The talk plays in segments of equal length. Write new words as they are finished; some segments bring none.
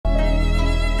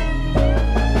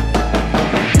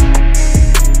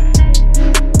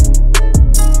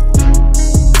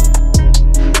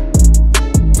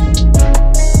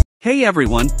Hey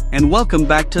everyone, and welcome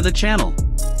back to the channel.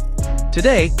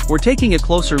 Today, we're taking a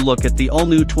closer look at the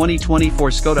all-new 2024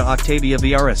 Skoda OCTAVIA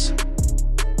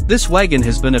VRS. This wagon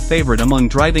has been a favorite among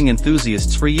driving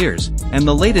enthusiasts for years, and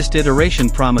the latest iteration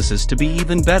promises to be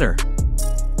even better.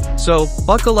 So,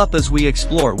 buckle up as we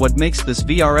explore what makes this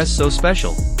VRS so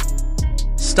special.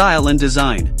 Style and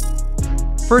design.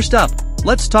 First up,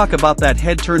 let's talk about that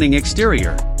head-turning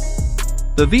exterior.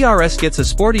 The VRS gets a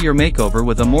sportier makeover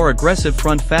with a more aggressive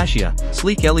front fascia,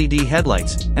 sleek LED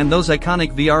headlights, and those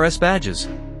iconic VRS badges.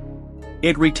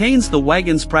 It retains the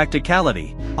wagon's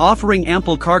practicality, offering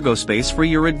ample cargo space for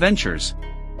your adventures.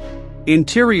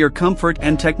 Interior comfort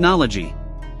and technology.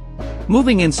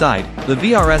 Moving inside, the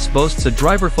VRS boasts a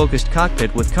driver-focused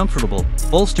cockpit with comfortable,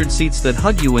 bolstered seats that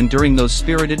hug you in during those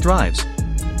spirited drives.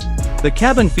 The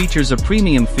cabin features a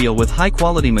premium feel with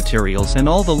high-quality materials and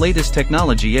all the latest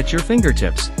technology at your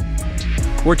fingertips.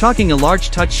 We're talking a large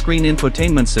touchscreen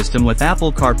infotainment system with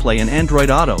Apple CarPlay and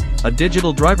Android Auto, a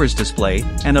digital driver's display,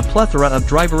 and a plethora of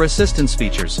driver assistance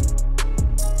features.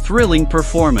 Thrilling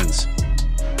performance.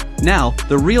 Now,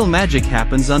 the real magic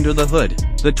happens under the hood.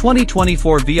 The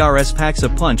 2024 VRS packs a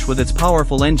punch with its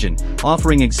powerful engine,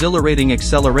 offering exhilarating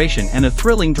acceleration and a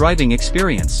thrilling driving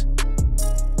experience.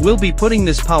 We'll be putting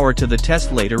this power to the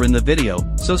test later in the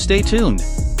video, so stay tuned.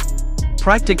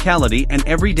 Practicality and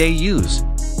everyday use.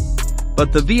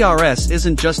 But the VRS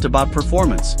isn't just about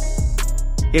performance.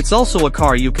 It's also a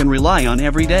car you can rely on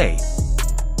every day.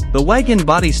 The wagon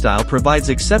body style provides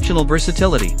exceptional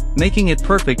versatility, making it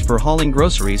perfect for hauling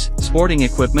groceries, sporting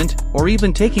equipment, or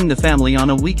even taking the family on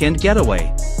a weekend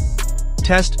getaway.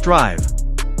 Test drive.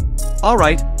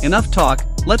 Alright, enough talk,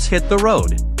 let's hit the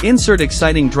road. Insert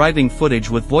exciting driving footage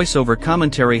with voiceover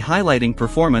commentary highlighting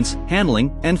performance,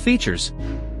 handling, and features.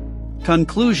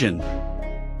 Conclusion.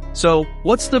 So,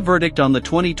 what's the verdict on the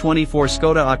 2024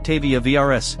 Skoda OCTAVIA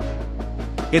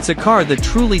VRS? It's a car that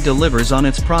truly delivers on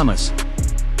its promise.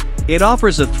 It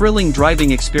offers a thrilling driving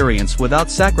experience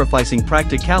without sacrificing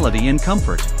practicality and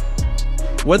comfort.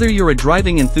 Whether you're a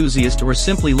driving enthusiast or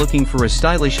simply looking for a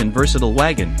stylish and versatile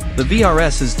wagon, the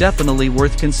VRS is definitely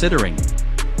worth considering.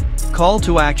 Call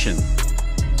to action.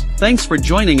 Thanks for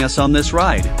joining us on this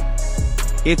ride.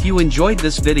 If you enjoyed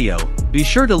this video, be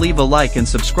sure to leave a like and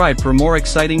subscribe for more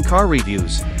exciting car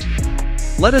reviews.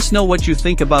 Let us know what you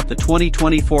think about the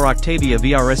 2024 OCTAVIA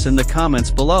VRS in the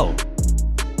comments below.